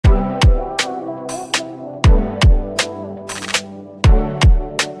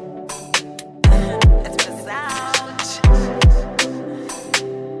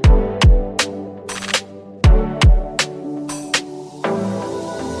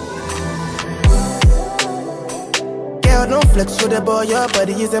flex with the boy, your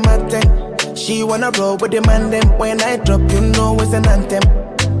body is a matter. She wanna roll with the man them. When I drop, you know it's an anthem.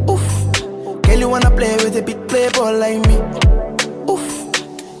 Oof, girl, you wanna play with a big playboy like me. Oof,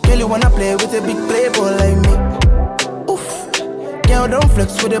 girl, you wanna play with a big playboy like me. Oof, girl, don't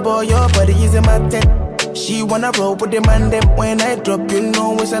flex with the boy, your body is a matter. She wanna roll with the man them. When I drop, you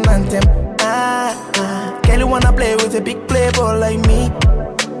know it's an anthem. Girl, you wanna play with a big playboy like me.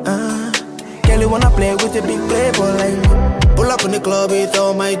 Girl, you wanna play with a big playboy like me. Pull up in the club with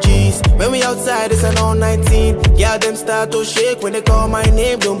all my G's. When we outside, it's an all 19. Yeah, them start to shake when they call my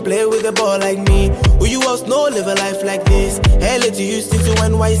name. Don't play with a ball like me. Who you else know live a life like this? LA to Houston to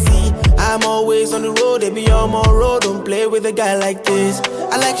NYC. I'm always on the road, they be on my road. Don't play with a guy like this.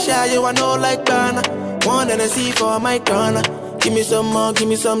 I like shy, you I know like Ghana. One and a C for my corner. Give me some more, give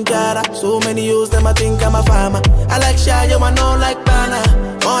me some data. So many use them, I think I'm a farmer. I like shy, you I know like Ghana.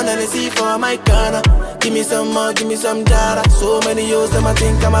 One and a C for my corner. Give me some more, give me some data. So many use them, I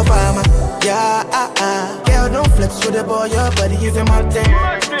think I'm a farmer. Yeah, girl, don't flex with the boy, your body is a mountain.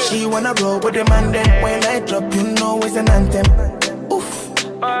 She wanna roll with the man then. When I drop, you know it's an anthem. Oof,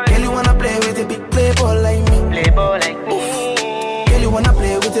 girl, you wanna play with a big playboy like me. Playboy like me. Oof, girl, you wanna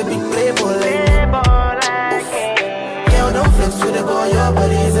play with a big playboy like me. Oof, girl, don't flex with the boy, your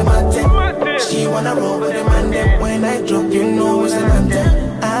body is a mountain. She wanna roll with the man then. When I drop, you know it's an anthem.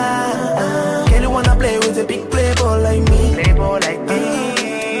 Girl, you wanna play with a big playboy like me. Playboy like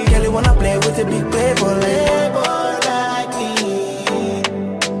me. Girl, you wanna play with a big playboy like me.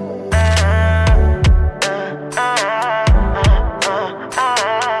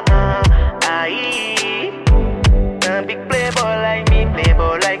 Big playboy like me,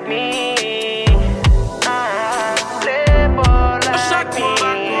 playboy like me. Playboy like me,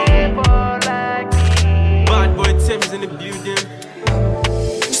 playboy like me. Bad boy Tim's in the building.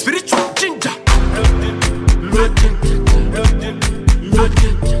 Spiritual ginger. Loading. Oh, loading,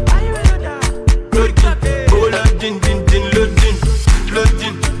 loading. Oh, loading, loading.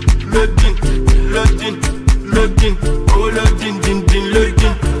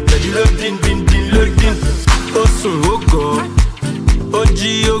 Loading. Ó sùn ó gọ̀, ó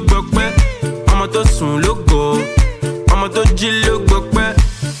jí ó gbọpẹ́. Ọmọ tó sùn ló gọ̀, ọmọ tó jí ló gbọpẹ́.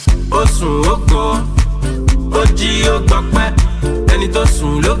 Ó sùn ó gọ̀, ó jí ó gbọpẹ́. Ẹni tó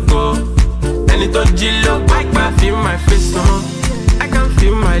sùn ló gọ̀, ẹni tó jí ló gbọpẹ́. I can't feel my face no more, I can't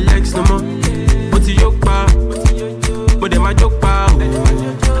feel my legs no more. Mo ti yó pa, mo dẹ̀ máa jó pa o.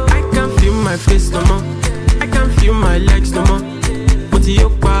 I can't feel my face no more, I can't feel my legs no more. Mo ti yó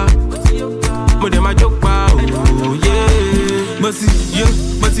pa, mo dẹ̀ máa jó pa o.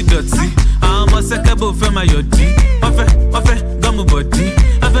 Mo ti dọ̀tí, àwọn ọmọ sẹ́kẹ́bù fẹ́ máa yọ̀dí. Wọ́n fẹ́ gọ́mù bọ̀dí.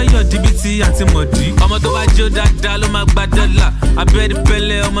 Wọ́n fẹ́ yọ̀dí bí ti àti mọ̀dí. Ọmọ tó bá jó dáadáa ló máa gba dọ́là. Abẹ́rẹ́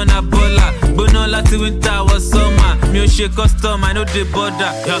pẹ́lẹ́ ọmọ náà bọ́là. Gbóná láti winter wọ sọ́mà. Mi ò ṣe custom, I no dey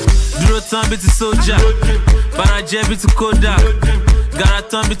border. Dúró tán bí ti sójà, farajẹ́ bí ti kódà. Gara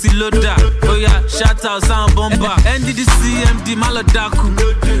tán bí ti lódà. Oya shout out sáwọn bọ́mbà. NDDC MD má lọ dákú.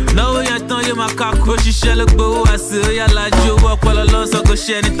 Náwó yẹn tán yóò máa kákú. Ó ṣiṣẹ́ ló gbowó àṣẹ. Oya lajú owó ọpọlọ lọ́sọ̀ kò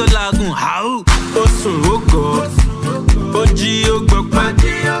ṣe ẹni tó làágùn. Ó sùn ó gọ̀, ó jí ó gbọpẹ́.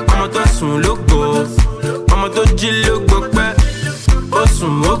 Ọmọ tó sùn ló gọ̀, ọmọ tó jí ló gbọpẹ́. Ó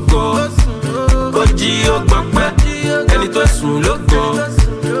sùn ó gọ̀, ó jí ó gbọpẹ́. Ẹni tó sùn ló gọ̀,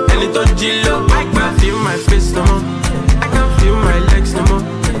 ẹni tó jí ló gbọpẹ́. I can't feel my face no more, I can't feel my legs no more.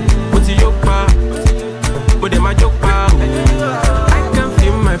 Mo ti yó pa, mo dẹ̀ máa jó pa o. I can't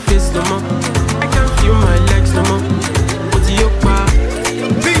feel my face no more, I can't feel my legs no more. Mo ti yó pa,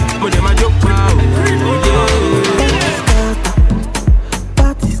 mo dẹ̀ máa jó pa o.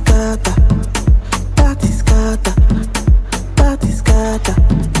 Party scatter, party scatter, party scatter,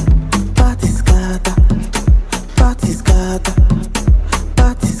 party scatter, party scatter,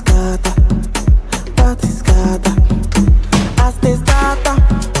 party scatter, party scatter. As they scatter,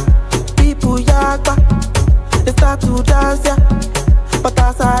 people yagba, they start to dance, yeah. But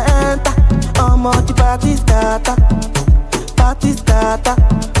as I enter, the party scatter, party scatter,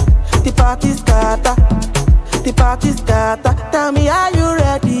 the party scatter, the party scatter. Tell me, are you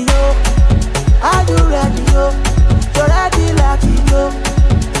ready, yo? Are you ready, yo? You're ready, Latino.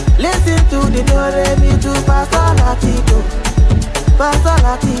 Listen to the do-re-mi to Pastor Latino, Pastor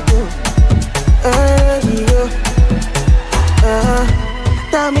Latino. Hey, yo.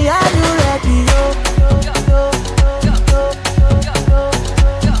 Tell me, are you ready, yo?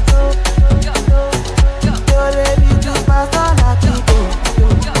 You're ready to Pastor Latino.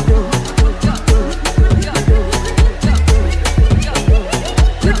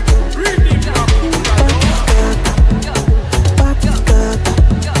 Party scatter,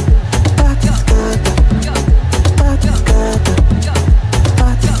 party scatter, party scatter.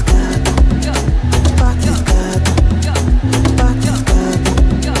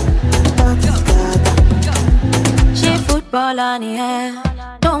 ni ẹ,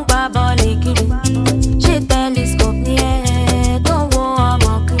 tó ń gbá bọ́ọ̀lì kiri. Ṣé telescope ni ẹ, tó ń wo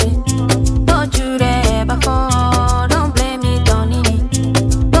ọmọ kiri. Tójú rẹ̀ bá fọ́, don't blame it on nini.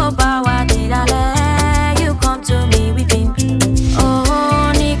 Tó bá wá di lálẹ́, you come to me weeping. Oh,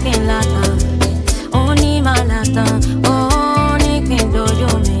 ní kí n látàn, oh, ní máa látàn. Oh, ní kí n dojú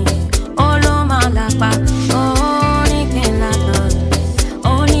mi, oh, ló máa lápá. Oh, ní kí n látàn,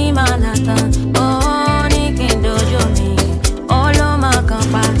 oh, ní máa látàn. Oh, ní kí n dojú mi, oh, ló máa kàn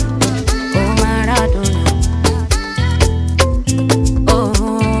pa. Oh, Maradona. Oh,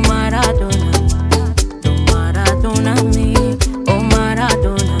 Maradona. Do Maradona me. Oh,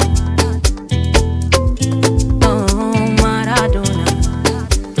 Maradona. Oh, Maradona.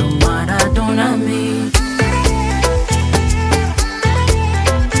 Do Maradona me.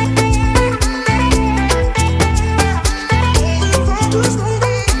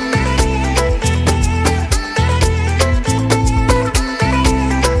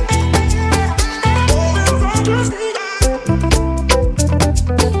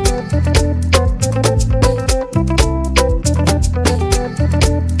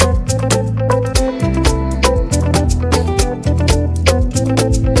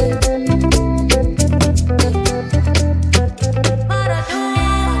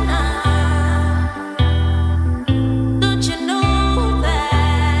 Maradona, don't you know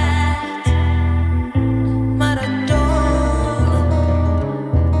that? Maradona,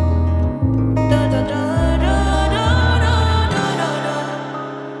 da da da da da da da da.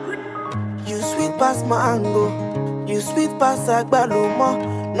 You sweet past mango, you sweet past agbalumo.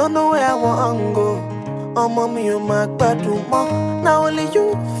 No know where I want go. Mommy, you my more. Now only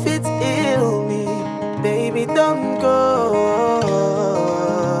you fit heal me, baby. Don't go.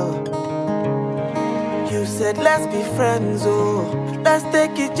 You said let's be friends, oh. Let's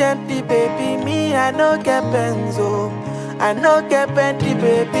take it gently, baby. Me, I no get benzo, I no get bendy,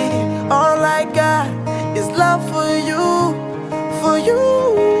 baby. All I got is love for you, for you.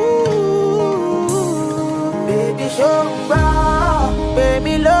 Baby, show me,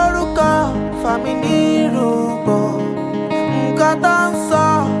 baby, lórúkọ, family rúbọ. Nǹkan tó ń sọ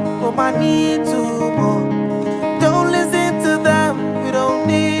kò máa ní ìtumọ̀. Don't listen to them, we don't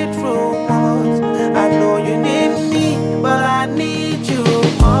need rumors. I know you need me, but I need you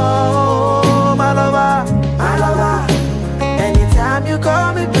more. My lover, my lover. Anytime you call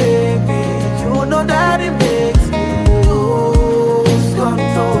me baby, you know that it makes me lose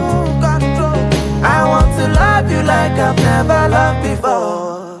control, control. I want to love you like I've never loved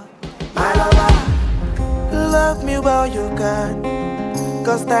before. My lover, love me while you can.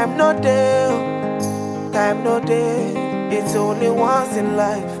 Cause time no day, time no day. It's only once in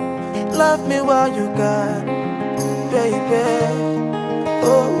life. Love me while you can, baby.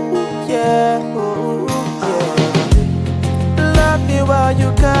 Oh yeah, oh yeah. Love me while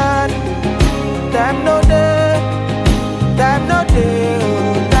you can. Time no day, time no day,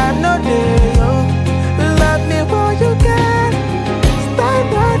 oh, time no day, oh. Love me while you can. Time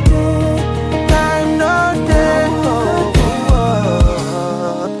no day, time no day, oh,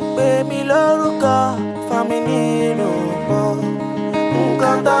 oh. Baby, lórúkọ, family rúbọ.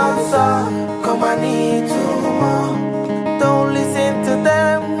 Nǹkan tó ń sọ kò máa ní ìtumọ̀. Don't listen to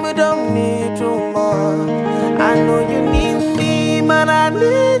them, we don't need rumor. I know you need me, but I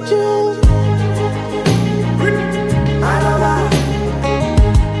need you. My lover.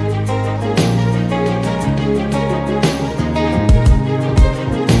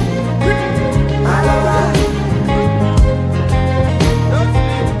 My lover.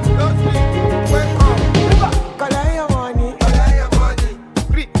 Collect your money.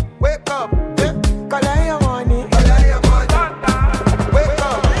 Wake up. Collect your money. Wake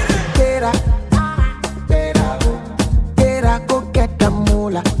up. Tera, tera, tera, go get the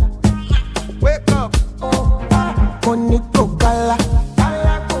moolah. Wake up. Koniko kala,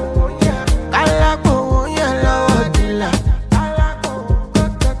 kala ko yellow dilla.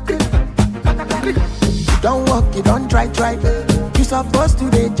 Don't walk, you don't try. You supposed to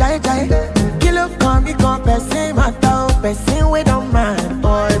be jai. Kilo come person matter, person we don't mind.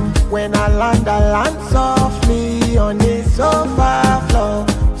 Boy, when I land softly on the sofa floor.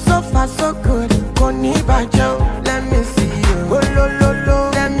 So far so good, koni bajo. Let me see you, oh lo lo lo.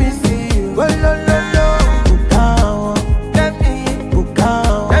 Let me see you, oh lo lo lo. Bukao, let me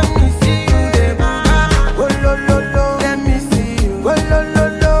bukao. Let me see you, dey bukao. Oh lo lo lo. Let me see you, oh lo lo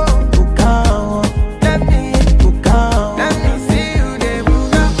lo. Bukao, let me bukao. Let me see you, dey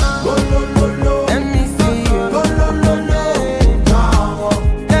bukao. Oh lo lo lo. Let me see you, oh lo lo lo. Bukao,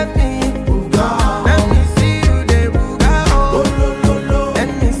 let me bukao. Let me see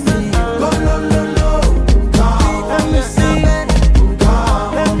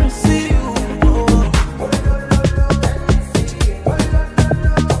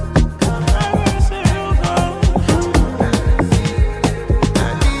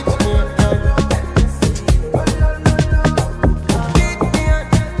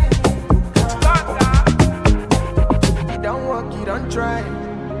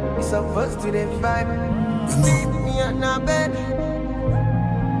to the vibe. Me at my bed.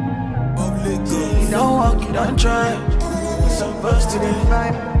 You don't walk, you don't try. Supposed to the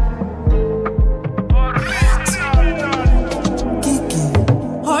vibe.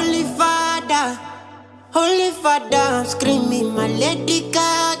 Holy Father, I'm screaming my Lady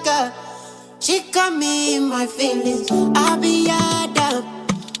Gaga. She got me in my feelings. I'll be Adam.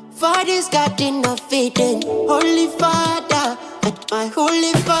 For this garden of Eden. Holy Father, my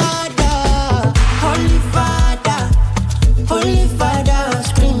Holy Father. Holy Father, Holy Father, I'm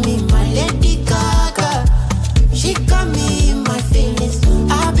screaming my Lady Gaga. She got me in my feelings.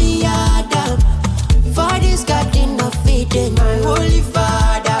 I'll be Adam. For this garden of Eden. My Holy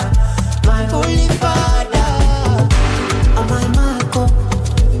Father, my Holy Father. On my Marco,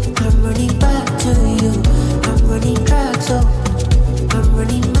 I'm running back to you. I'm running tracks, so I'm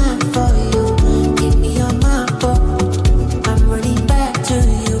running mad for you. Give me your map, I'm running back to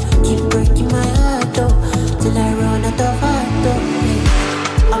you. Keep breaking my heart, till I run out of heart,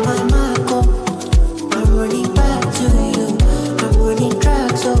 on my Marco, I'm running back to you. I'm running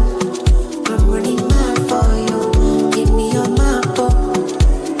tracks, so I'm running mad for you. Give me your map,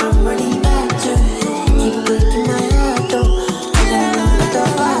 I'm running back to you. Keep breaking my heart, till I run out of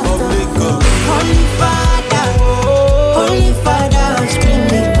heart. Holy Father, Holy Father, I'm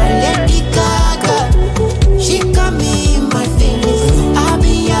screaming my Lady Gaga. She got me in my feelings. I'll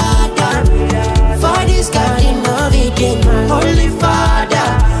be Adam. For this garden of Eden. My Holy Father,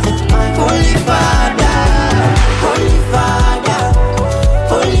 my Holy Father, Holy Father,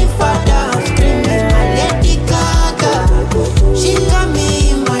 Holy Father, I'm screaming my Lady Gaga. She got me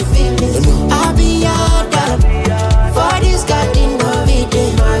in my feelings. I'll be Adam. For this garden of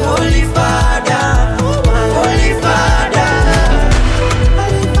Eden. My Holy Father, my Holy Father.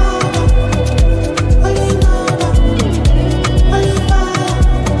 Holy Father, Holy Father, Holy Father,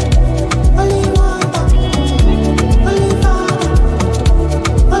 Holy Father, Holy Father, Holy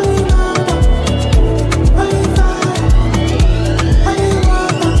Father, Holy Father,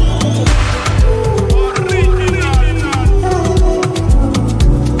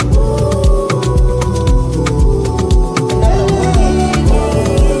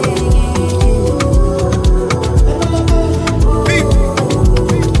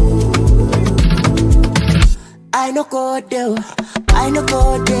 I no go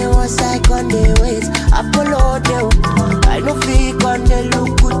there once I on the ways. Apollo there, I no fake on the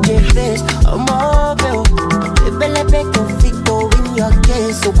look good your face. I'm over, the beg to fit go in your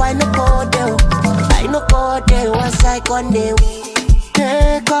case. So I no go there, I no go there once I on the ways.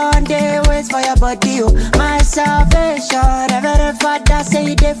 Take on the ways for your body, oh. My salvation, Reverend Father say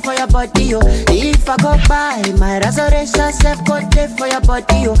it for your body, oh. If I go by, my resurrection self go there for your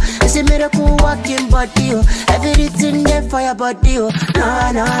body, oh. It's a miracle walking body, oh. Everything there for your body, oh.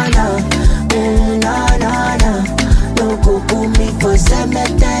 No, no, no, no, no, no. No go put me for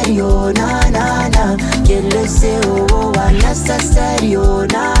cemetery, oh. No, no, no. Can't say, oh, unnecessary, oh.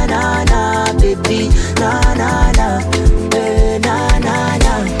 No, no, no, baby, no, no, no. Na na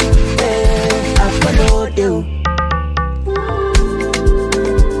na, I follow you.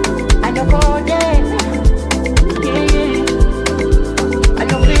 I don't go there, yeah. I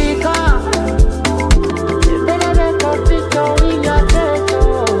don't pick up. You better make a picture in your face, oh.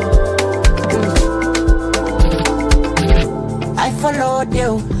 I followed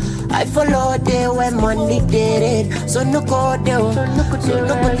you. I followed you when money did it. So no go there, so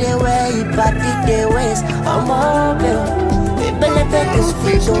no go there where you party the ways. I'm over. Benefit is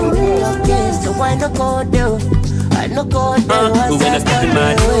free, so your case. So why not go there? I no go there. When I start in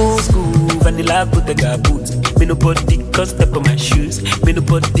my new school, vanilla put the boot. Me nobody can step on my shoes. Me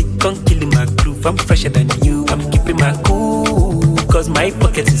nobody can kill my groove. I'm fresher than you. I'm keeping my cool, cause my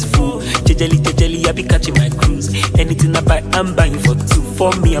pocket is full. Jejely, I be catching my cruise. Anything I buy, I'm buying for two.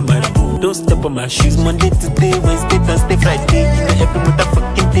 For me and my boo. Don't step on my shoes. Monday to day, Wednesday, Thursday, Friday. You know every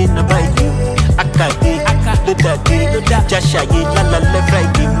motherfucking day I buy you. Akade, do that day, Jasha, la la la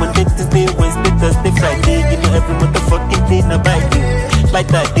Friday, Monday, Tuesday, Wednesday, Thursday, Friday. You know every motherfucking day I buy you. Like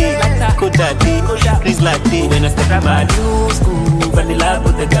that day, go that day, please like day. When I step in my new school, vanilla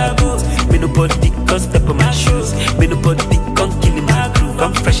put the boot. Me nobody can step on my shoes. Me nobody can kill my groove.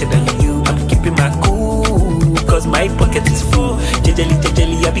 I'm fresher than you. I'm keeping my cool, cause my pocket is full.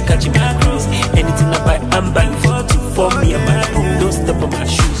 Jejely, I be catching my cruise. Anything I buy, I'm buying for two. For me and my boo, don't step on my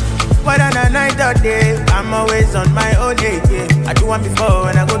shoes. Whether the night or day, I'm always on my own day, yeah. I do one before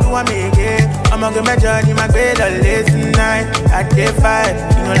and I go do one again. I'm gonna my journey, my grade all late tonight. I get fired,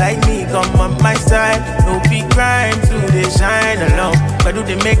 you know like me, come on my side. No big crime, to they shine alone. But do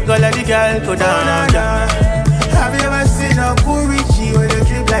they make all of the girls go down, down? Have you ever seen a cool Richie with a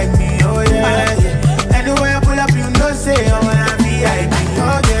drip like me? Oh yeah. I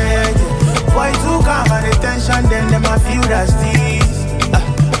as this.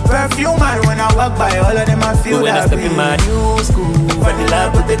 Perfume man when I walk by, all of them I feel when that I step in my new school, vanilla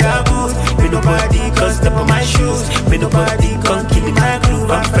put the caboose. Me nobody can step on my shoes. Me nobody can keep in my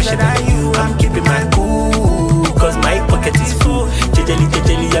groove. I'm fresher than you, I'm keeping my cool. Cause my pocket is full. Jejeli,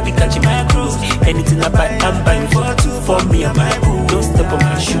 I be catching my cruise. Anything I buy, I'm buying for two. For me and my boo, don't step on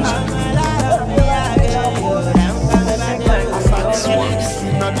my shoes.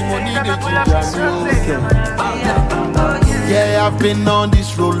 Yeah, I've been on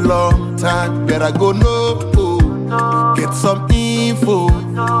this road long time. Better go get some info.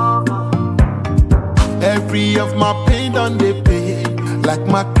 Every of my pain done they pay. Like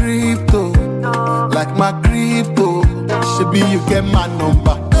my crypto. Should be you get my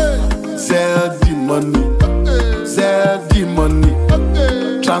number. Sell the money.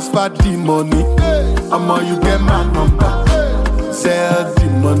 Transfer the money. You get my number. Sell the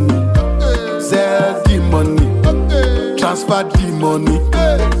money. Transfer the money.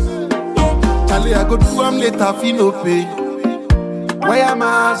 Charlie, I go do am later, fee no pay. Why am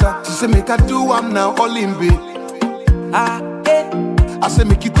I? She say make I do am now, all in bay. I say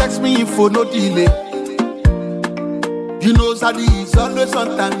make you text me info, no delay. You know Zaddy is always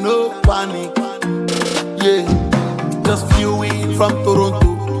on time, no panic. Yeah, just flew in from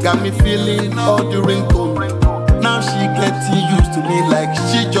Toronto, got me feeling all the ringtone. Now she getting used to me like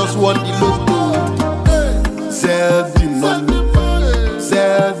she just won the lotto. Sell the money,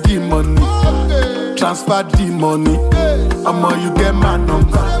 transfer the money. You get my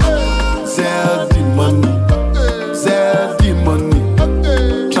number. Sell the money,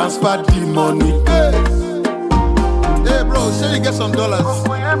 transfer the money. Hey bro, say you get some dollars. $50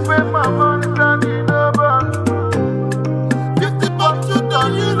 you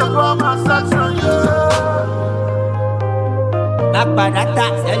don't use the for my section, yeah. Back by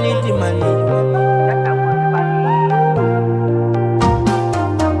that, selling the money.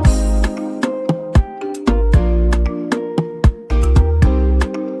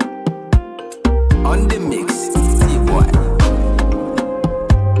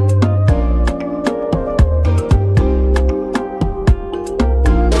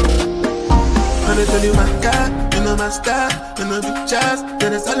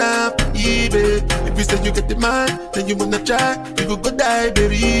 If you say you get the man, then you wanna try, you go die,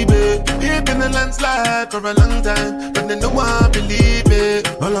 baby. We've been a landslide for a long time, but then no one believe it.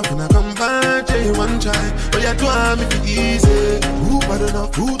 All up when I come find you one try, but you do want me to easy. Who bad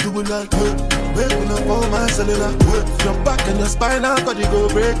enough, who do we like good? Waking up on my cellular, your back and your spine, I've got to go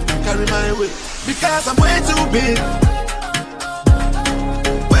break, carry my weight. Because I'm way too big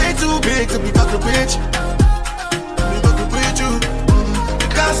to be fucking with you.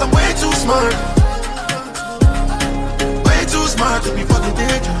 Because I'm way too smart to be fucking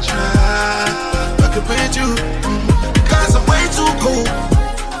dead and try fucking with you. Because I'm way too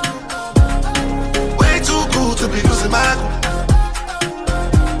cool to be losing my cool.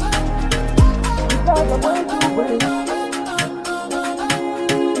 Because I'm way too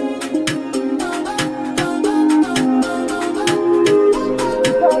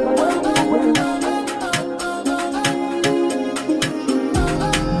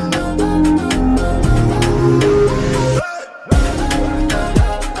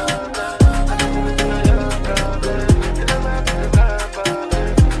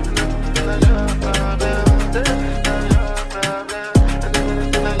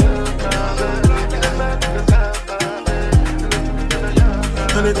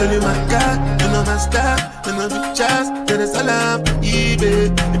tell you my God, you know my style, you know the chance, then it's all up,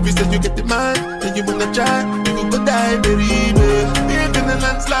 baby. If you say you get the man, then you wanna try, you go die, baby. We've been a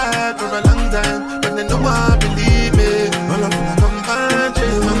landslide for a long time, but then no one believe it. All of them come find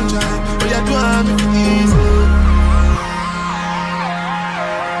you, one try, but you do have me easy.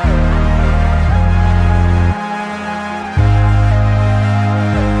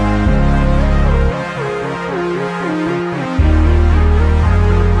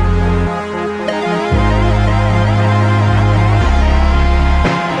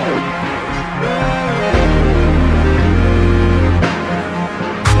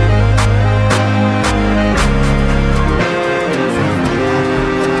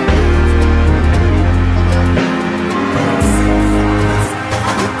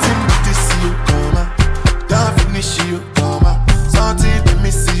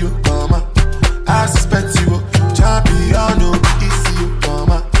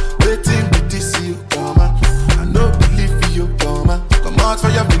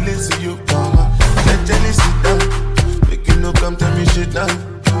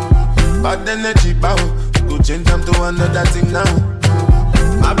 another thing now.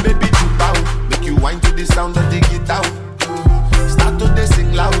 My baby too power, make you whine to the sound of the guitar. to they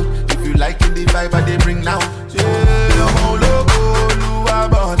sing loud. If you like it, the vibe I they bring now. Yeah, I'm all logo, Lua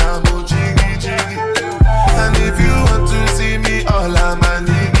Bona, mo jiggy jiggy. And if you want to see me, all I'm a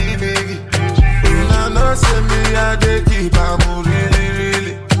niggy niggy. Now no say me, I they keep I'm really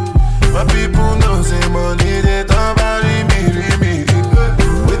really. My people know say money they don't bury me.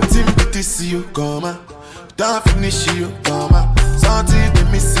 Waiting to see you come on. Don't finish you come on. Something they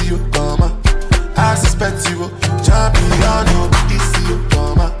miss you come on. I suspect you, champion, no this you,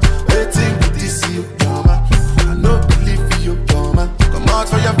 mama. Waiting to this you, mama. I no believe you, mama. Come out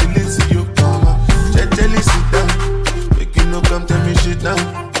for your feelings, you, mama. Gently sit down, make you no come tell me shit now.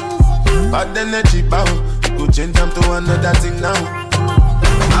 Bad energy bow, go change them to another thing now.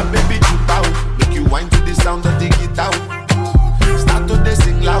 My baby you bow, make you whine to the sound of the guitar. Start to they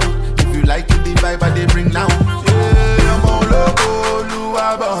sing loud, if you like it the vibe I they bring now. Yeah, I'm all loco,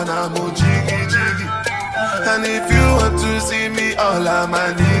 Lua Bona, moji. And if you want to see me, all I'm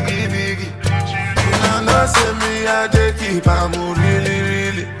a niggy niggy. You know say me, I they keep I'm really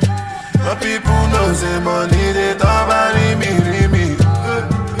really. My people know say money they don't bury me.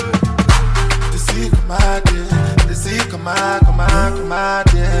 The see come out there, the see come out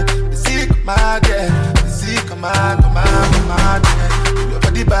there, the see come out there, the see come out there. Your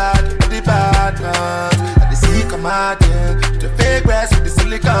body bad, the see come out there. The fake grass with the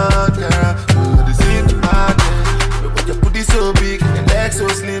silicone girl. The see come out there. Your booty so big and your legs so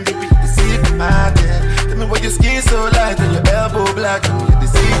slim, baby. The see come out there. Tell me why your skin so light and your elbow black. The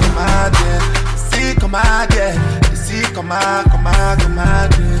see come out there. The see come out there. The see come out there.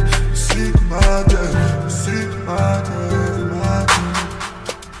 The see come out there. The see come out there.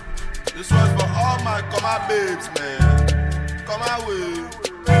 This one's for all my come out babes, man. Come out with.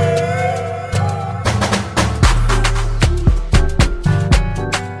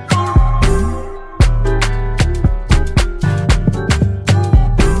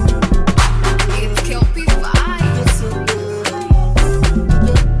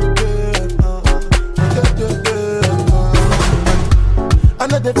 I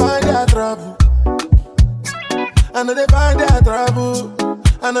know they find their trouble. I know they find their trouble.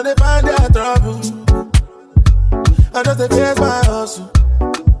 I know they find their trouble. I just face my hustle.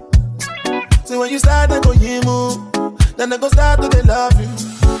 See when you start they go you move, then they go start to they love you.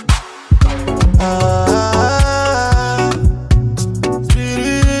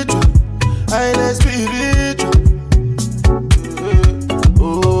 Spiritual, I like spiritual.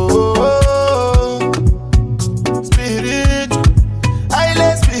 Spiritual, I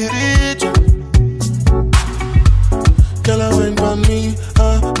like spiritual. Girl, I went on me,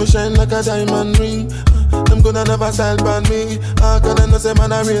 me shine like a diamond ring. Them gonna never style by me. Cause I know say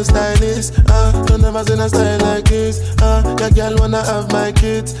man a real stylist. Don't never seen a style like this. Your girl wanna have my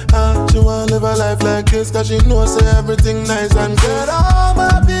kids. She wanna live a life like this. Cause she knows say everything nice and good. All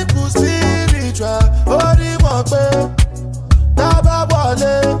my people spiritual. Ori wakbe, taba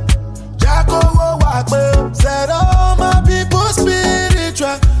wale, Jacko wo wakbe. Said all my people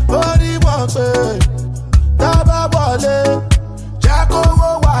spiritual. Ori wakbe, taba wale, Jacko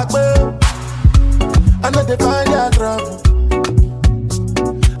wo wakbe. I know they find their trouble.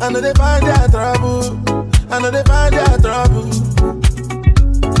 I know they find their trouble. I know they find their trouble.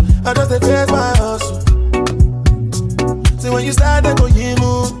 I just they face my hustle. See when you start they go you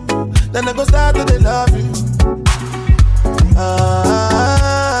move, then they go start to they love you.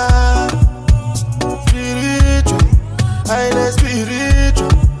 Spiritual, I like spiritual.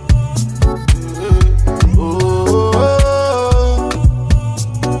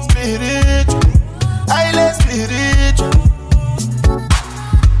 Spiritual, I like spiritual.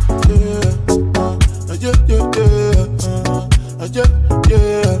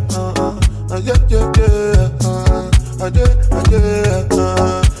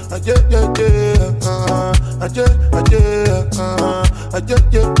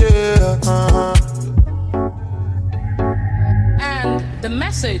 And the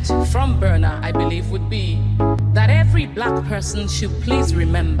message from Burner, I believe, would be that every black person should please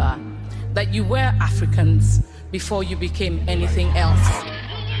remember that you were Africans before you became anything else.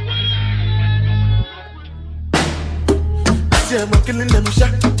 See, I'm killing them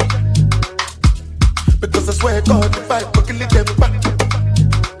shot. Because I swear God, if I go killing them back.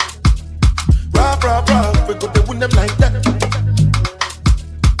 Rah, we go to win them like that.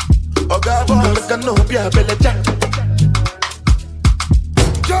 Oh God, boy, look, I know, be a belly jack.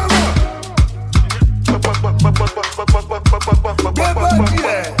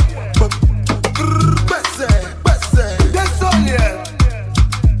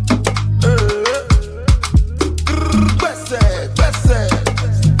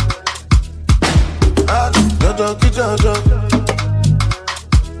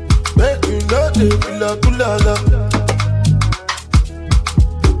 say fila kulala.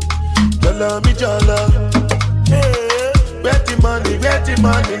 Jala mi jala. Hey, where the money,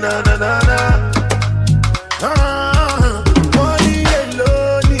 na na na na. Money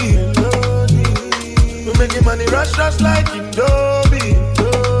alone, we making money rush like Indomie.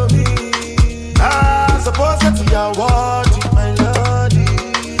 Suppose that you are worthy, my lordy.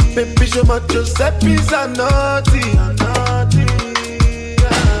 Baby, show my Giuseppe's are naughty.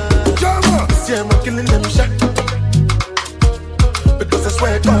 See, I'm killing them shot. Because I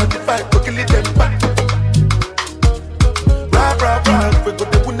swear God, if I go kill them back. Rah, we go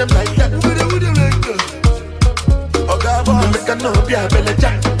to win them like that. We go to like that. Oh, God, boy, make a no be a belly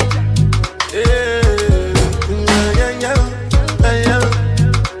jack. Yeah.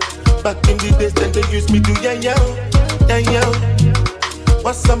 Back in the days, then they used me to yeah.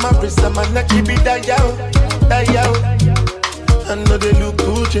 What's on my wrist, I'm a necky be that yo. I know they look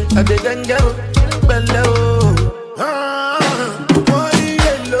Gucci, I they done go below. Money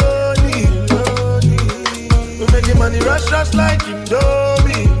alone, we making money rush like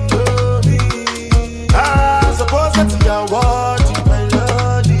Indomie. Suppose that you are worthy, my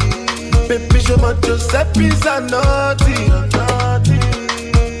lordy. Baby, show my Giuseppe's are naughty.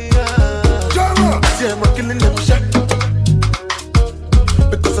 See, I'm killing them shot.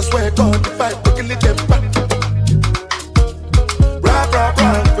 Because I swear God, if I go kill them back. Rah,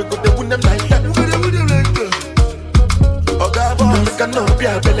 we go to win them like that. We go to win them like that. Oh God, boy, make a no be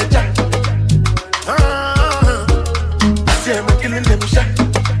a belly jack. See, I'm killing them shot.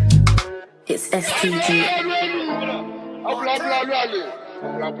 It's STG.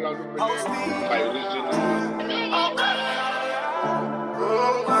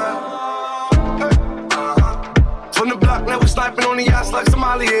 From the block, now we sniping on the yachts like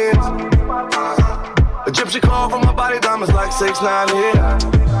Somalians. Egyptian call from my body, diamonds like 6'9", yeah.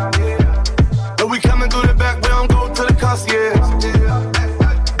 And we coming through the back, we don't go to the concierge.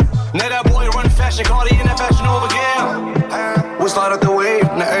 Now that boy run fashion, call the in that fashion over again. We started the wave,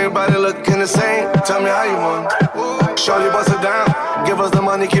 now everybody looking the same. Tell me how you want. Shorty bust it down, give us the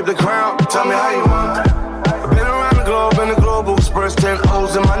money, keep the crown. Tell me how you want. Been around the globe in the global express, 10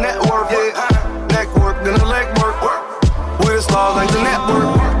 O's in my network, yeah. Neck work, then the leg work. With the stars like the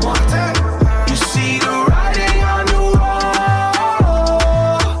network. You see the writing on the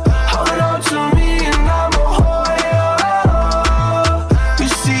wall. Hold on to me and I'm a whore. You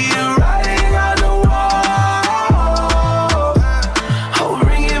see the writing on the wall. Oh,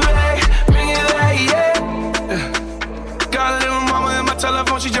 bring it back, yeah. Got a little mama in my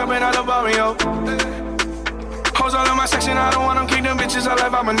telephone, she jumping out the barrio. Hoes all in my section, I don't want them kick them bitches, I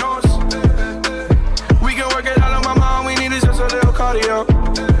like by my nose. We can work it out on my mom, we need is just a little cardio.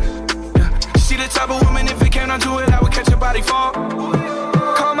 She the type of woman, if it came down to it, I would catch a body fall.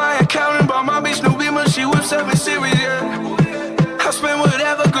 Call my accountant, bought my bitch new Beamer, she whips 7 Series, yeah. I spend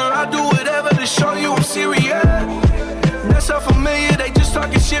whatever, girl, I do whatever to show you I'm serious. That's so familiar, they just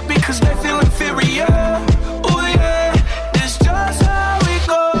talking shit because they feel inferior. Oh yeah, it's just how we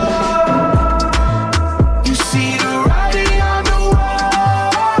go. You see the writing on the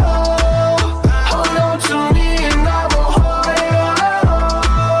wall. Hold on to me and I will hold it.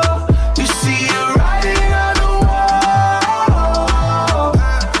 You see the writing on the wall.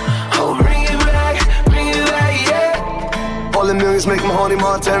 Oh, bring it back, yeah. All the millions make my honey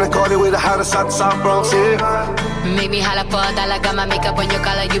Montana, caught it with the hottest out the South Bronx, yeah. Make me holla for a dollar, got my makeup on your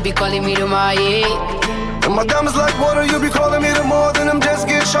collar, you be calling me tomorrow, yeah. And my diamonds like water, you be calling me the more than them just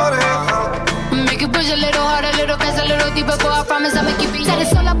get shorty. Make you push a little harder, little faster, a little deeper, boy, I promise I'll make you feel. Set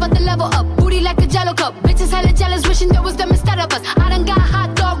it all up, but the level up, booty like a jello cup. Bitches hella jealous, wishing there was them instead of us. I done got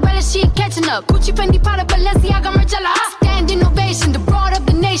hot dog, relish, she ain't catching up. Gucci, Fendi, Prada, Balenciaga, Margiela. Stand innovation, the broad of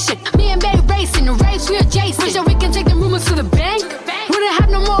the nation. Me and Bay racing, the race we adjacent. Wish that we can take the rumors to the bank. Wouldn't have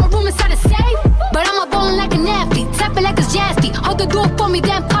no more room inside the safe. But I'm a ballin' like an athlete, tapping like it's Jasty. Hold the door for me,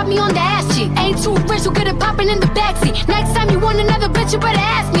 then pop me on the ass cheek. Ain't too rich, so good at popping in the backseat. Next time you want another bitch, you better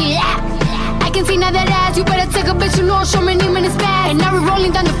ask me. Yeah. I can see now that ass, you better take a bitch, you know, show me name in his bag. And now we're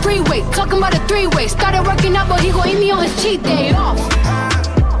rolling down the freeway, talking about a 3-way. Started working out, but he gon' eat me on his cheat day off.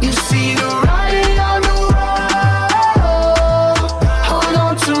 You see the writing on the wall. Hold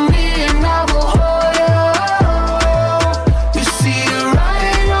on to me and I will hold it. You see the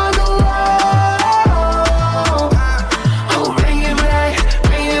writing on the wall. Oh, bring it back,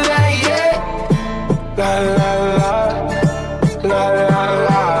 yeah. La la la, la la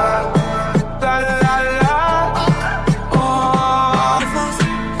la.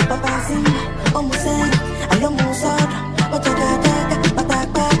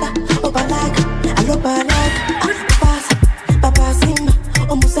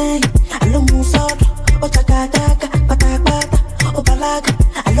 alo musoro, o takataka, patakpata, o balaga,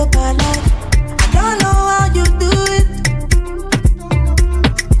 alo balaga. I don't know how you do it.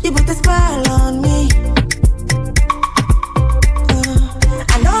 You put a spell on me.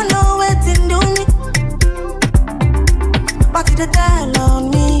 I don't know what's in do me, but you tell on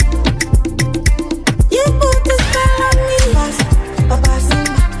me. You put a spell on me. Papa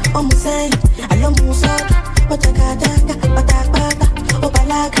Simba, oh Musay, alo musoro, o takataka, patakpata, o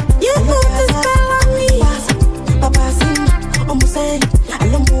balaga. You put a spell on me. Papa Simba, oh Musay,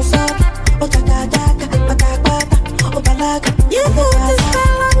 alo musoro, o takataka, patakpata, o balaga. You put a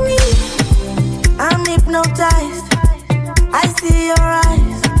spell on me. I'm hypnotized. I see your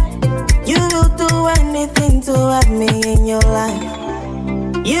eyes. You will do anything to have me in your life.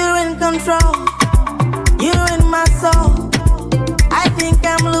 You're in control. You're in my soul. I think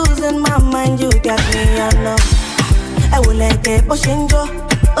I'm losing my mind. You got me, I know. I will let it poshinjo.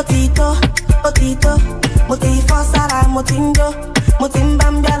 Otito, otito. Motifo sara motinjo.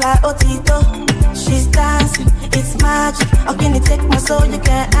 Motimbambiala otito. She's dancing, it's magic. How can you take my soul? You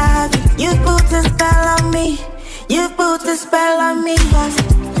can't have it. You put a spell on me. You put a spell on me.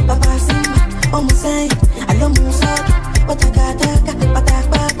 Papa Simba, oh Musay, alo musoro, o takataka,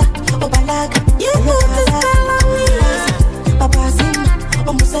 patakpata, o balaga. You put a spell on me. Papa Simba,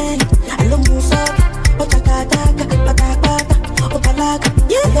 oh Musay, alo musoro, o takataka, patakpata, o balaga.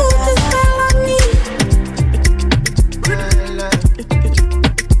 You put a spell on me.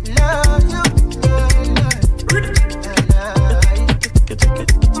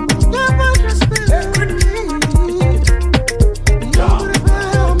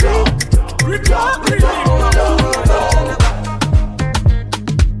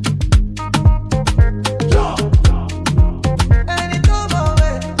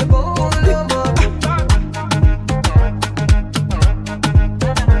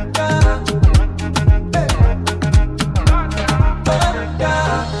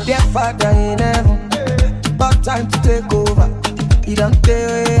 Father in heaven, about time to take over. You don't stay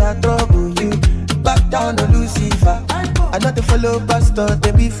away, I trouble you. Back down to Lucifer. I not to follow pastor,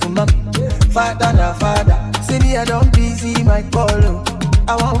 they be for mom. Father na father, say me I don't busy my call.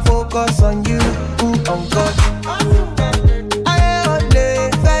 I won't focus on you, on God. I only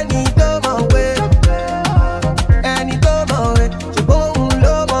Fanny do my way, any do my way. You won't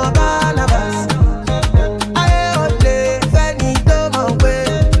love my Barnabas. I only Fanny do my way.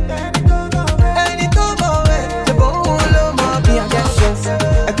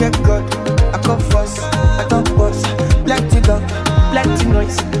 I get God, I come first, I don't boss. Plenty dog, plenty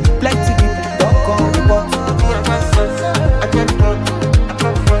noise, plenty people don't come report. I get God, I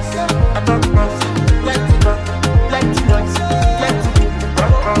come first, I don't boss. Plenty dog, plenty noise, plenty people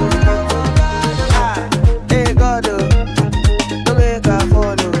don't come report. Hey God, don't make her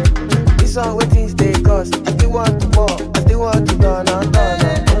follow. This all what things they cost. I still want to more, I still want to turn on.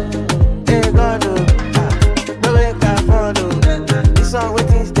 Hey God, don't make her follow. This all what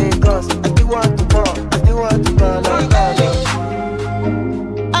things they cost. I still want to more, I still want to turn on.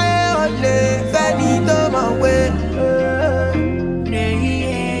 I only Fanny to my way.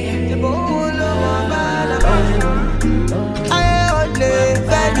 I only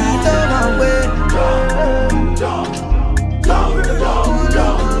Fanny to my way.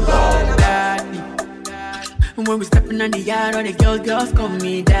 When we stepping on the yard, all the girls call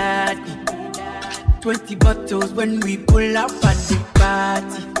me daddy. 20 bottles when we pull up at the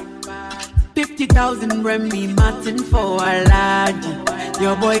party. 50,000 Remy Martin for a lad.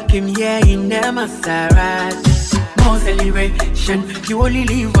 Your boy came here in the Maserati. More celebration, you only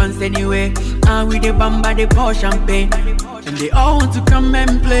live once anyway. And with the bamba, they pour champagne. And they all want to come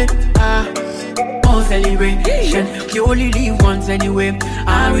and play. More celebration, you only live once anyway.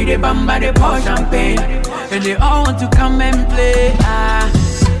 And with the bamba, they pour champagne. And they all want to come and play.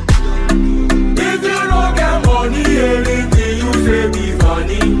 If you don't get money, anything you say be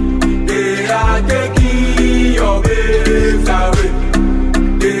funny. They are taking your babes away.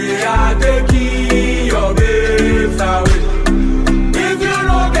 They are taking your babes away. If you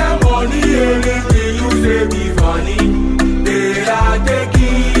don't get money, anything you say be funny. They are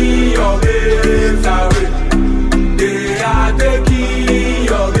taking your babes away. They are taking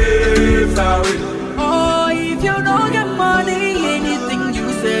your babes away. Oh, if you don't get money, anything you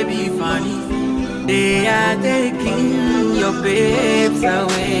say be funny. They are taking your babes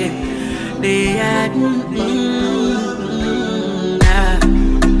away. They are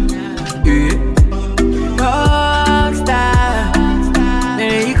rockstar.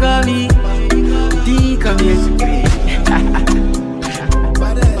 They call me, they come here to play.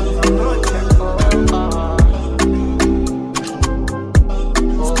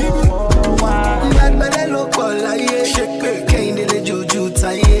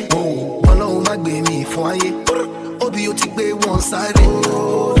 siren.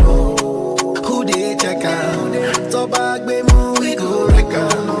 Who they check out? Top bag be move, we go wreck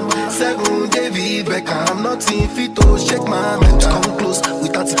out. 7 JV Becca, I'm not in fit to shake my mental. Come close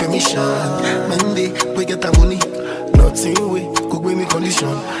without permission. Monday, we get a money. Nothing we could bring me condition.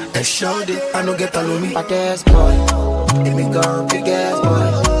 And shout it, I don't get alone me. Baddest boy, let me go, biggest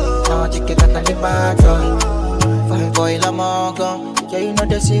boy. Now check it out on the bad boy. Fine boy, la mongo. Yeah, you know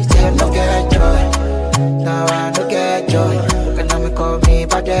the system, no get joy. Now I don't get joy. Can I call me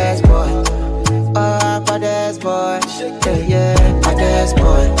baddest boy? Oh, baddest boy. Yeah, baddest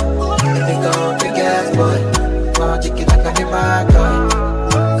boy. Let me go, biggest boy. Now check it out on the bad boy.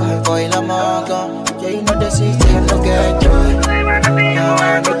 Fine boy, la mongo. Yeah, you know the system, no get joy. Now I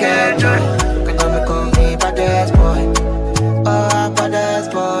don't get joy. Can I call me baddest boy? Oh, baddest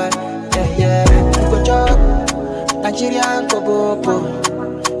boy. Yeah, you go job. Nigerian Koboko.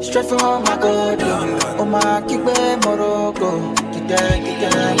 Straight from my god. Oh, my kickback Morocco. Kick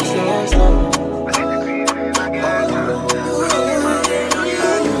them, slow, slow.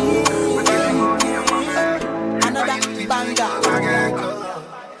 Another banger.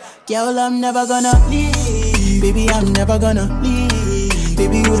 Girl, I'm never gonna leave. Baby, I'm never gonna leave.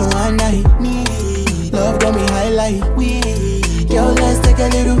 Baby, you the one I need. Love got me high like weed. Girl, let's take a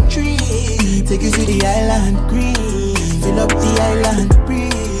little trip. Take you to the island, green. Fill up the island,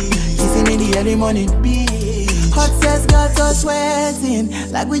 breathe. Kissing in the early morning, be. Hot sex got us sweating.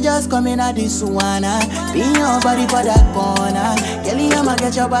 Like we just coming out this sauna. Be your body for that corner. Girl, I'ma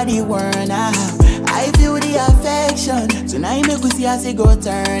get your body worn out. I feel the affection. Tonight make we see how it go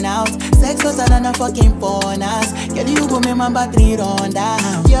turn out. Sex hotter than a fucking bonus. Girl, you go make my battery run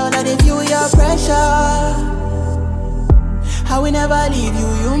down. Girl, let it feel your pressure. I will never leave you,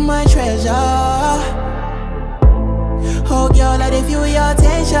 you my treasure. Oh girl, let it feel your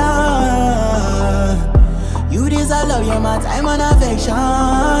attention. You deserve love, you're my time and affection.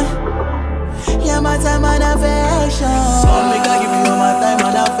 Yeah, my time and affection. Come make I give you all my time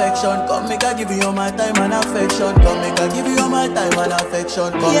and affection. Come make I give you all my time and affection. Come make I give you all my time and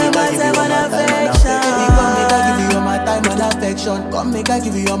affection. Come make I give you all my time and affection. Come make I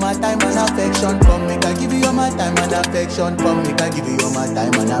give you all my time and affection. Come make I give you all my time and affection. Come make I give you all my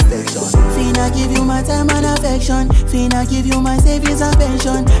time and affection. Finna give you my time and affection. Finna give you my savings and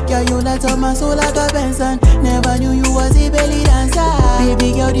pension. Girl, you light up my soul like a Benson. Never knew you was a belly dancer.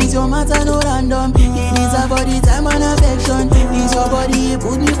 Baby girl, this your matter, no random. It is a body, time and affection. It's your body, it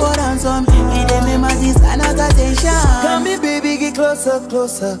put me for ransom. It ain't me my stand at attention. Come here, baby, get closer,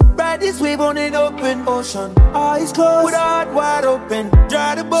 closer. Ride this wave on an open ocean. Eyes closed, with heart wide open.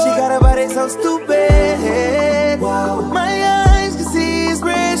 Dry the boat. She got a body so stupid. Wow. My eyes can see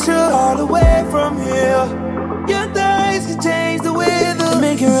inspiration all the way from here. Your thighs can change the weather.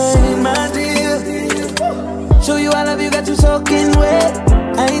 Make it rain, my dear. Show you I love you, got you soaking wet.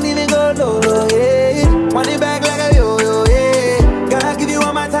 I ain't even go low, yeah. Want it back like a yo-yo, yeah. Gotta give you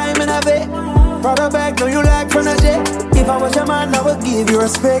all my time and I bet. Brought her back, know you like from the jet. If I was your man, I would give you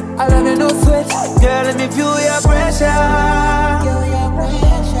respect. I love you, no sweat. Girl, let me feel your pressure. I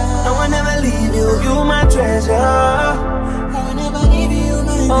will never leave you, you my treasure. I will never leave you,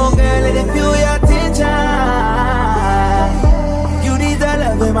 my oh girl, let me feel your attention. You need the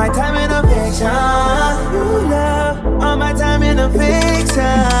love with my time and affection. You love all my time and affection.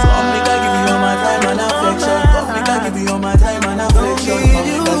 Come make I give you all my time and affection. Come make I give you all my time and affection. Come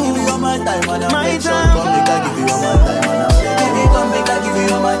make I give you all my time and affection. Come make I give you all my time and affection. Come make I give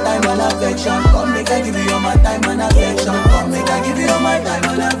you all my time and affection. Come make I give you all my time and affection. Come make I give you all my time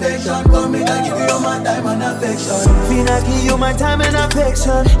and affection. Come make I give you all my time and affection. Finna give you my time and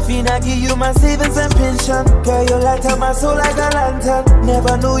affection. Finna give you my savings and pension. Girl, you light up my soul like a lantern.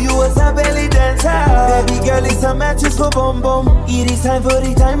 Never knew you was a belly dancer. Baby girl, it's a mattress for bum bum. It is time for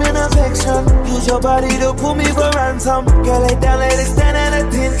the time and affection. Use your body to pull me for ransom. Girl, lay down, let it stand at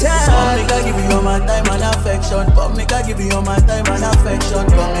attention. Come make I give you all my time and affection. Come make I give you all my time and affection.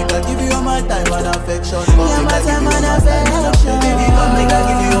 Come make I give you all my time and affection. Come make I give you all my time and affection. Baby, come make I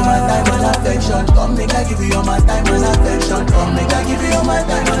give you all my time and affection. Come make I give you all my time and affection. Come make I give you all my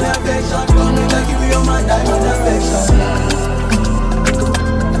time and affection. Come make I give you all my time and affection.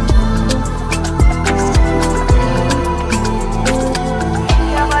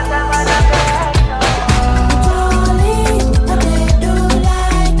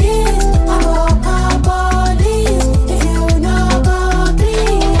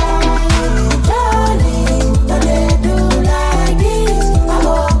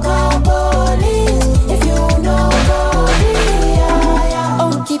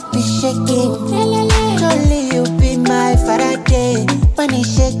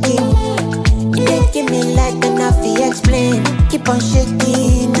 Keep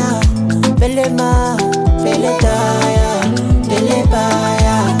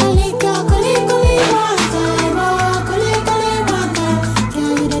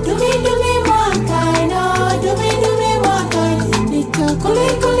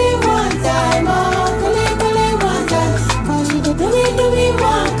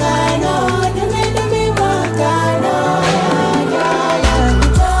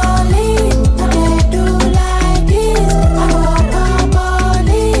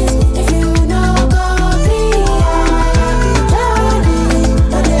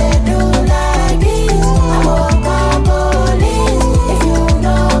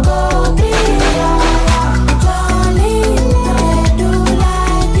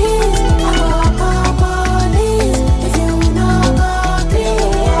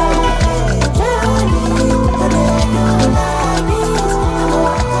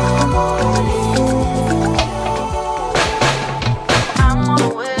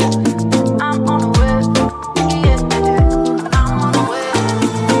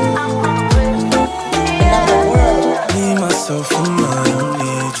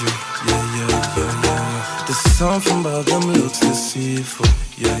Something about them looks deceitful.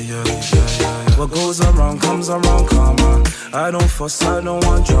 Yeah. What goes around comes around, karma. I don't fuss, I don't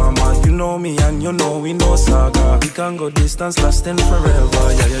want drama. You know me and you know we know saga. We can go distance lasting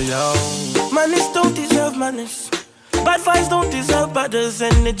forever. Yeah. Manners don't deserve manners. Bad vibes don't deserve badders.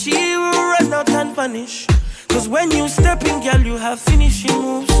 Energy will run out and vanish. Cause when you step in, girl, you have finishing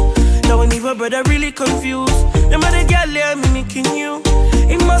moves. Now when even brother really confused. Remember the girl there mimicking you.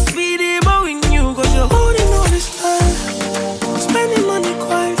 It must be the bow in you. Cause you're holding all this time, spending money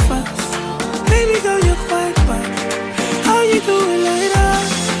quite fast. Baby girl, you're quite bad. How you doing like that?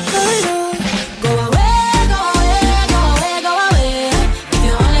 Go away, go away, go away, go away. If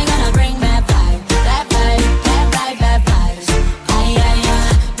you're only gonna bring bad vibes, bad vibes. Ay.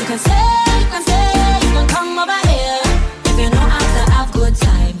 You can say, you can come over here. If you know how to have good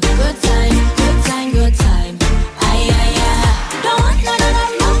time. Ay. Don't want none of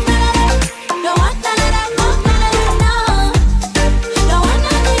that, no. Don't want none of that, no. Don't want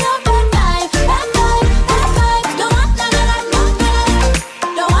none of your bad vibes. Don't want none of that, no.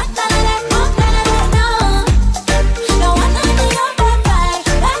 Don't want none of that, no. Don't want none of your bad vibes.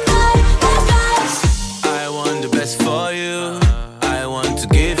 I want the best for you. I want to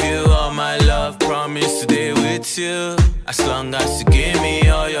give you all my love. Promise to stay with you as long as you give me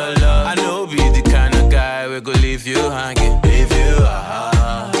all your love. I know be the kind of guy we go leave you hanging.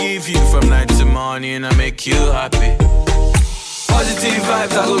 Give you from night to morning and make you happy. Positive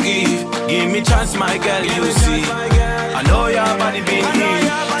vibes I go give me chance, my girl, you see. I know your body being healed.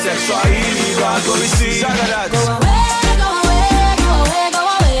 Sexual healing, I go receive. Go away, go away, go away, go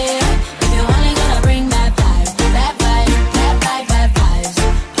away. If you're only gonna bring bad vibes.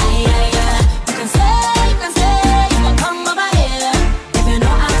 Ay. You can say, you can come over here. If you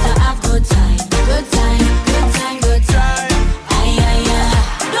know how to have good time. Ay.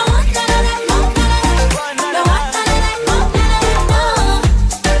 Don't want none of that, no. Don't want none of that, no.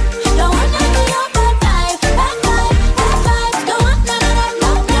 Don't want none of your bad vibes. Don't want none of that,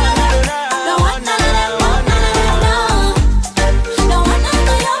 no. Don't want none of that, no. Don't want none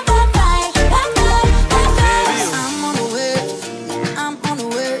of your bad vibes. I'm on the way. Yeah. I'm on the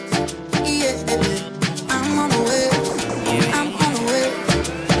way. Yeah. I'm on the way. I'm on the way.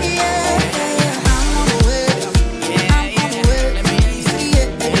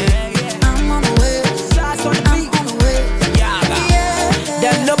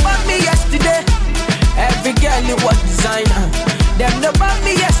 Them no bought me yesterday. Every girl you was designer. Them no bought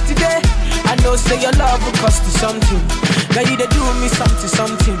me yesterday. I know say your love will cost you something. Now you they do me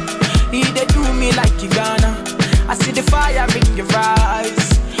something. You they do me like you gonna. I see the fire in your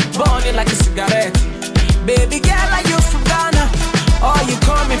eyes, burning like a cigarette. Baby girl, are you from Ghana? Or you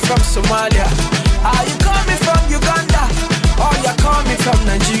coming from Somalia? Are you coming from Uganda? Or you coming from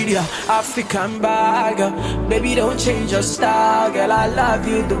Nigeria? African bag, baby, don't change your style, girl. I love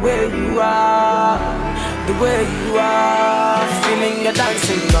you the way you are, feeling your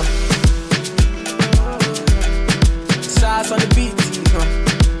dancing, girl. Stars on the beat, girl.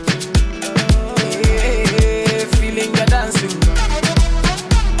 Yeah, feeling your dancing, girl.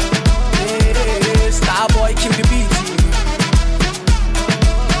 Yeah, star boy, kill the beat,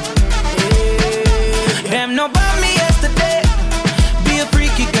 yeah. Them no bought me yesterday. Be a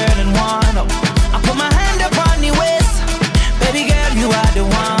freaky girl and wind up. I put my hand up on your waist. Baby girl, you are the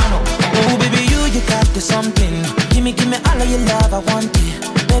one. Oh, baby, you got the something. Give me all of your love, I want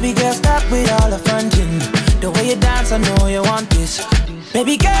it. Baby girl, stop with all the fronting. The way you dance, I know you want this.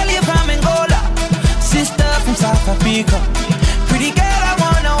 Baby girl, you're from Angola. Sister from South Africa. Pretty girl, I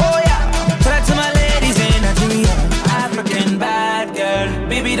wanna hold ya. Talk to my ladies in Nigeria. African bad girl.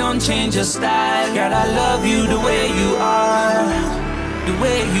 Baby, don't change your style. Girl, I love you the way you are. The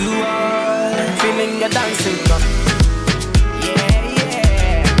way you are. Feeling your dancing, girl.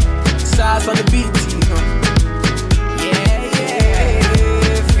 Yeah. Stars on the beat, girl. Yeah.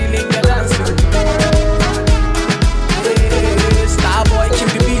 Feeling your dancing, girl. Yeah. Star boy, keep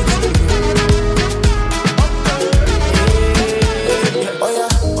the beat. Yeah. Oh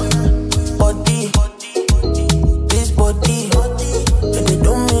yeah. Body. This body. If they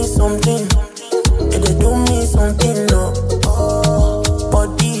do me something. No.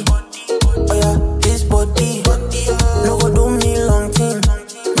 Body. Oh yeah. This body. No go do me long thing.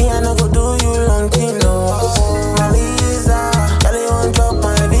 Me I no go do you long thing. No. My visa. Girl, you won't drop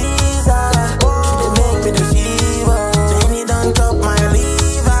my visa. She dey make me the fever. Jenny don't drop my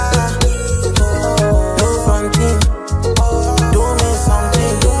liver. No fronting. Do me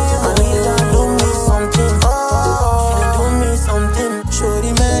something. My Lisa, do me something. She dey do me something.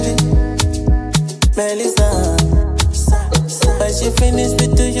 Shorty Melissa. When she finish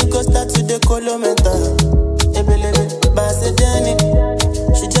with you, you go start to the kilometer.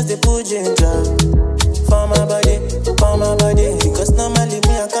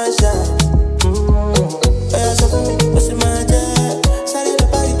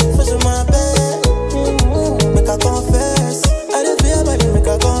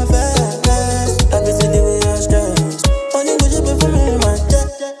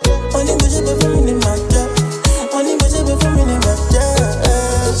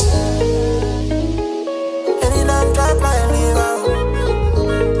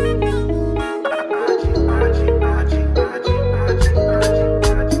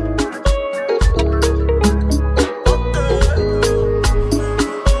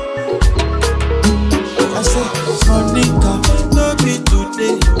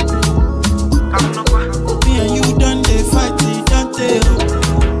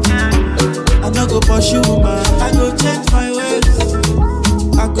 pursue woman. I go change my ways.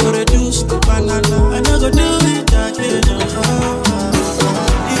 I go reduce the banana. I no go do it again.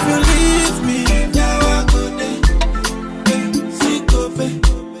 If you leave me, now I go there.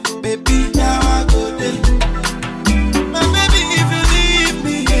 Baby, now I go there. My baby, if you leave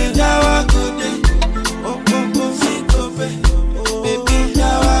me, now I go there. Oh, baby,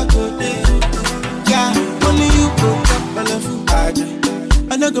 now I go there. Yeah, only you go top my food.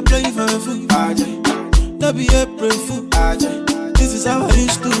 I no go play for a fool. No be April fool. This is how I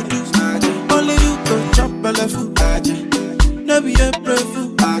used to do. Only you go chop my food. No be April fool.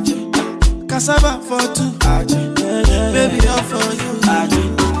 Cassava for two. Baby, all for you.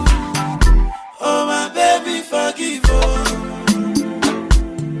 Oh my baby, forgive oh.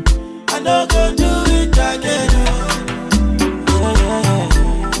 I no go do it again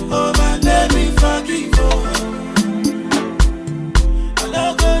oh my baby, forgive oh. I no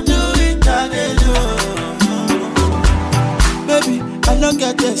go do it again baby, I no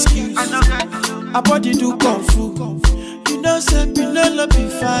get excuse. I body do kung fu. You know say Pinelo be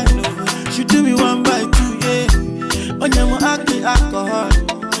fine she do me 1 by 2 yeah. On your acting alcohol.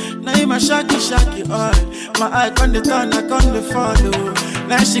 Now you my shaky all. My eye on the turn, I on the follow.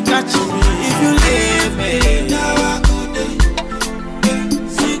 Now she catching me. If you leave me, now I go there.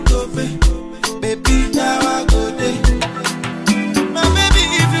 Baby, now I go there. My baby,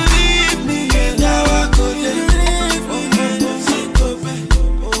 if you leave me, now I go there.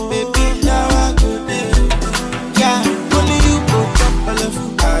 Baby, now I go there. Yeah, only you go chop all the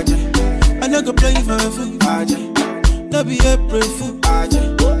food. I no go play for a food. No be April fool.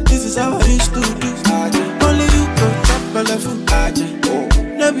 This is how I used to do. Only you go chop all the food.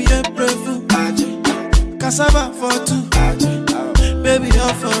 No be April fool. Cassava for two. Baby,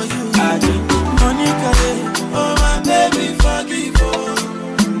 all for you. Monica, oh my baby, forgive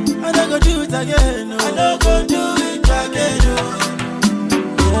oh. I don't go do it again. No. I don't go do it again. No.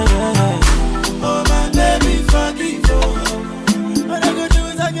 Oh my baby, forgive oh. I don't go do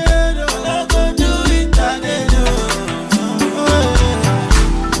it again. No. I don't go do it again. No.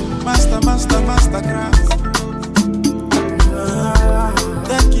 Master craft.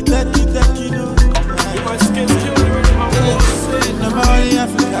 Thank you, no. You must get to your rhythm, my boss. Nobody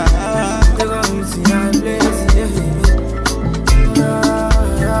Africa. They gon' see I'm lazy,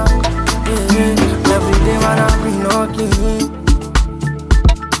 Every day man I've been walking.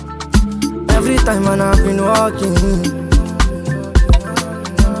 Every time man I've been walking.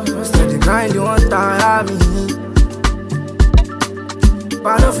 Steady grind, you won't tire me.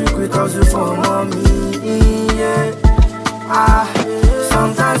 But if you quit hustle for mommy, yeah.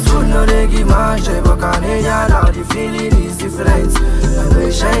 Sometimes food no they give my shape, but Canadian now the feeling is different. And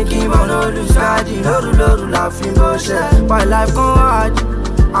we shaking, but no lose God, no rule, laughing bullshit. My life go hard,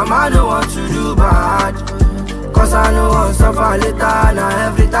 I don't want to do bad. Cause I know I'll suffer later, now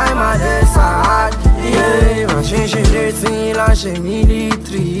every time I decide. Yeah, my change dates me like a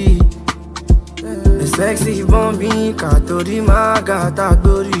military. Sexy bombing, Katori Magata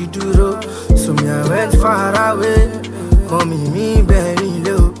Gori Duro. So me I went far away, mommy me very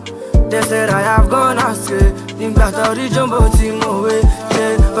low. They said I have gone astray, think that I jumbo team away.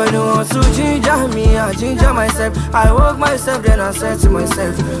 But no one to ginger me, I ginger myself. I woke myself, then I said to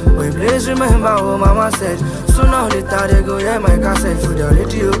myself, wait, please remember what mama said. Sooner or later they go hear my cassette through the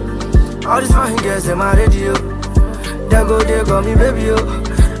radio. All these fine girls in my radio. They go me baby yo.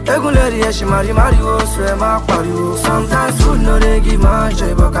 Sometimes food no they give my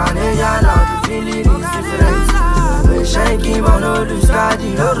joy, but Canadian now the feeling is different. We shaking but no lose God,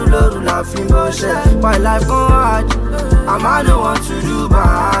 no rule, laughing bullshit. My life go hard, I don't want to do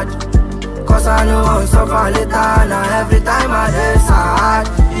bad. Cause I know I'll suffer later, now every time I decide.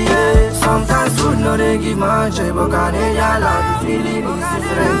 Yeah, sometimes food no they give my joy, but Canadian now the feeling is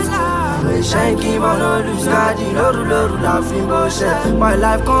different. We shaking but no lose God, no rule, laughing bullshit. My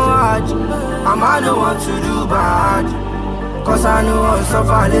life go hard, I don't want to do bad. Cause I know I'll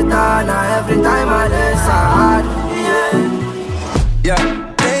suffer later, now every time I decide.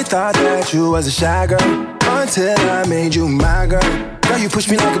 Yeah, they thought that you was a shy girl until I made you my girl. Girl, you pushed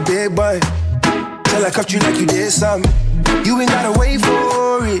me like a big boy till I cuffed you like you did something. You ain't gotta wait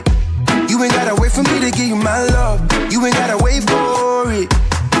for it. You ain't gotta wait for me to give you my love. You ain't gotta wait for it.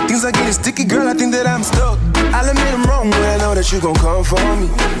 Things are getting sticky, girl, I think that I'm stuck. I'll admit I'm wrong when I know that you gon' come for me.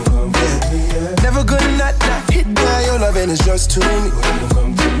 Yeah. Never gonna not hit by your love and it's just to me.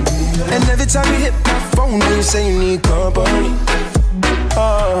 And every time you hit my phone, you say you need company.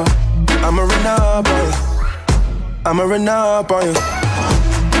 Oh, I'ma run up on you. I'ma run up on you.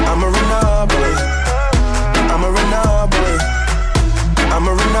 I'ma run up on you. I'ma run up on you.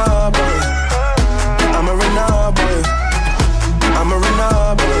 I'ma run up on you.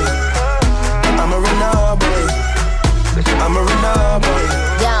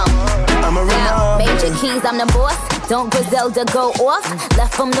 Don't Griselda go off?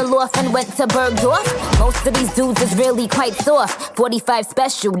 Left from the loft and went to Bergdorf. Most of these dudes is really quite soft. 45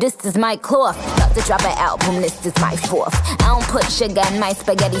 special, this is my cloth. About to drop an album, this is my fourth. I don't put sugar in my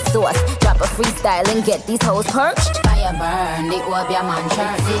spaghetti sauce. Drop a freestyle and get these hoes perched. Fire burn, the Obeah man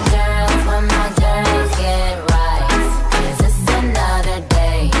church. See girls, when my girls get right. 'Cause it's another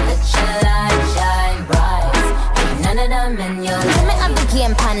day, let your light shine bright. Ain't none of them in your life. Trim it up the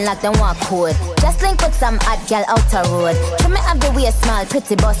game pan like them walk code. Just link with some hot gal outer road. Trim it up the way small,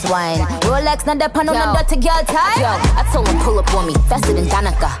 pretty boss wine. Rolex, not the pan on the dirty girl tie. Yo, I told him pull up on me, faster than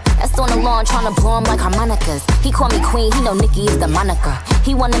Danica. That's on the lawn tryna blow him like harmonicas. He call me queen, he know Nikki is the moniker.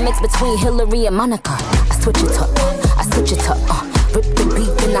 He wanna mix between Hillary and Monica. I switch it up, I switch it up. Rip the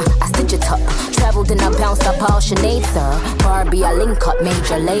beat and I stitch it up. Traveled and I bounced up all Sinead, sir. Barbie, I link up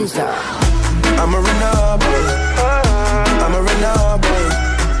Major Lazer. I'm a renegade boy. I'm a renegade boy.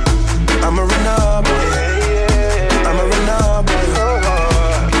 I'm a renegade boy. I'm a renegade boy.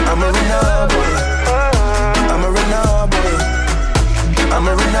 I'm a renegade boy. I'm a renegade boy. I'm a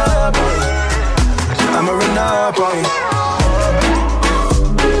renegade boy. I'm a renegade boy.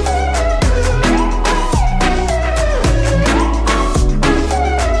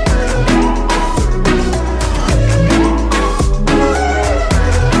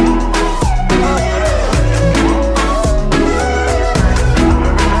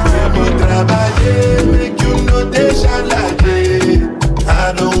 Make you know they shine like it. I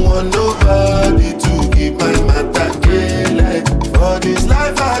don't want nobody to keep my matter like. For this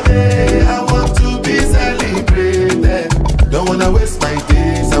life I day, I want to be celebrated. Don't wanna waste my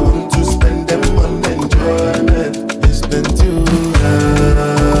days, I want to spend them on enjoyment. It's been too hard,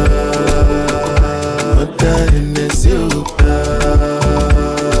 but then it's you.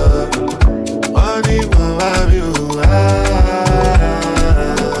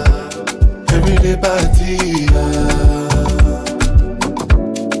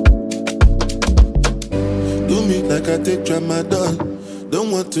 Do me like I take tramadol.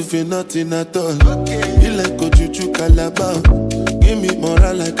 Don't want to feel nothing at all. You like go juju calabar. Give me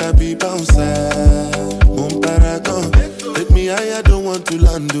moral like I be bouncer. Mon paragon. Take me higher, don't want to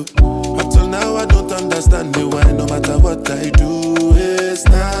land. Up till now I don't understand the why. No matter what I do, it's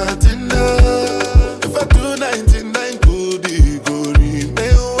not enough. If I do 99 to the glory,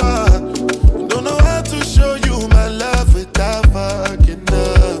 don't know how to show you my love without fucking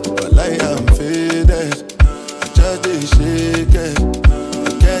up. But I am faded, I just dey shake it,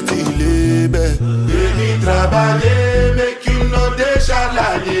 I can't believe it. Baby, trabalhei, make you know they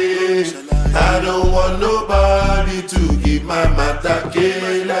shalaye. I don't want nobody to give my matter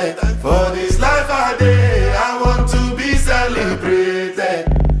like. For this life I day, I want to be celebrated.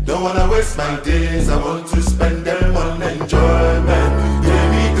 Don't wanna waste my days, I want to spend them on enjoyment.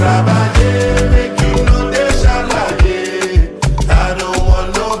 Baby, trabalhei, make you know they shalaye. I don't want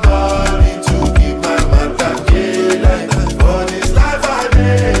nobody to give my matter like. For this life I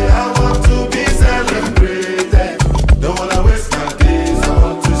day, I want to be celebrated. Don't wanna waste my days, I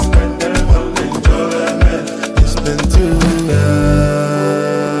want to spend them on enjoyment. It's been too long,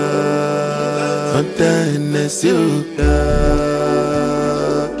 but then it's you.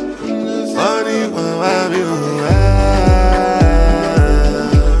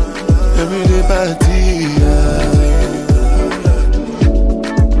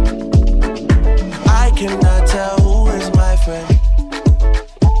 I cannot tell who is my friend.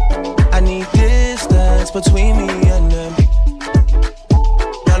 I need distance between me and them.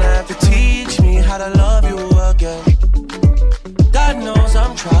 Gonna have to teach me how to love you again. God knows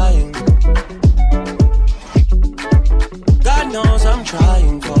I'm trying. God knows I'm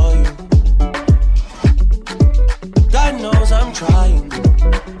trying for you. God knows I'm trying.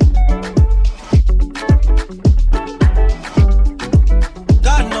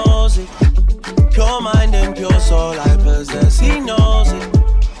 God knows it. Pure mind and pure soul I possess. He knows it.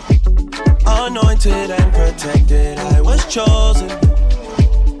 Anointed and protected, I was chosen.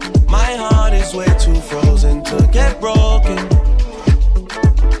 My heart is way too frozen to get broken.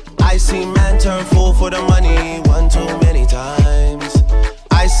 I seen man turn fool for the money one too many times.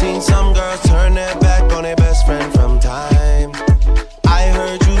 I seen some girls turn their back on their best friend from time. I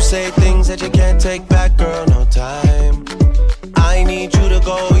heard you say things that you can't take back, girl, no time. I need you to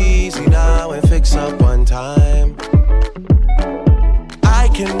go easy now and fix up one time. I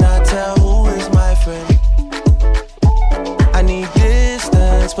cannot tell who is my friend. I need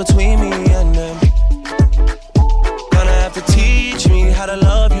distance between me and them. Gonna have to teach me how to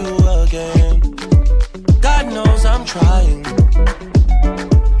love you again. God knows I'm trying.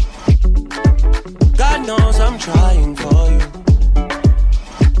 God knows I'm trying for you.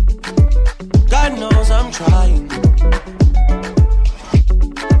 God knows cause I'm trying.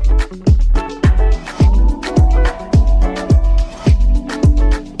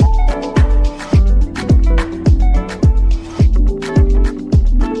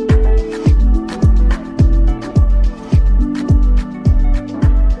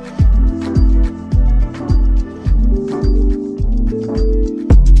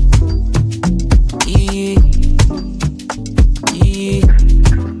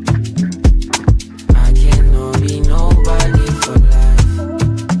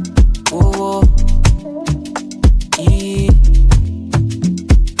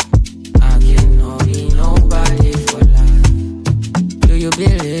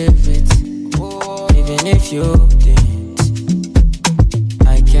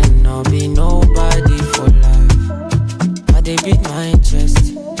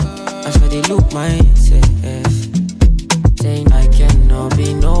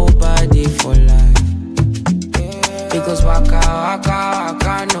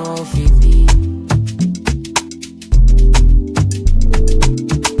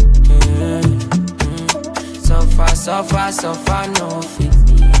 So far, no fit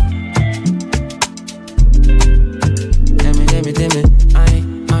me. Tell me,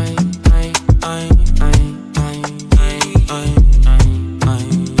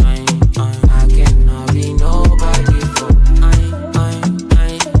 I cannot be nobody for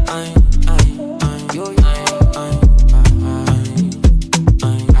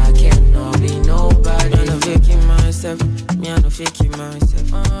I cannot be nobody. I'm not faking myself, me I'm not faking myself.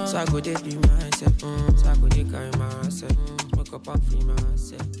 So I go there be myself, so I go there carry myself, wake up and free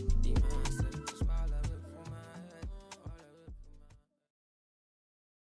myself.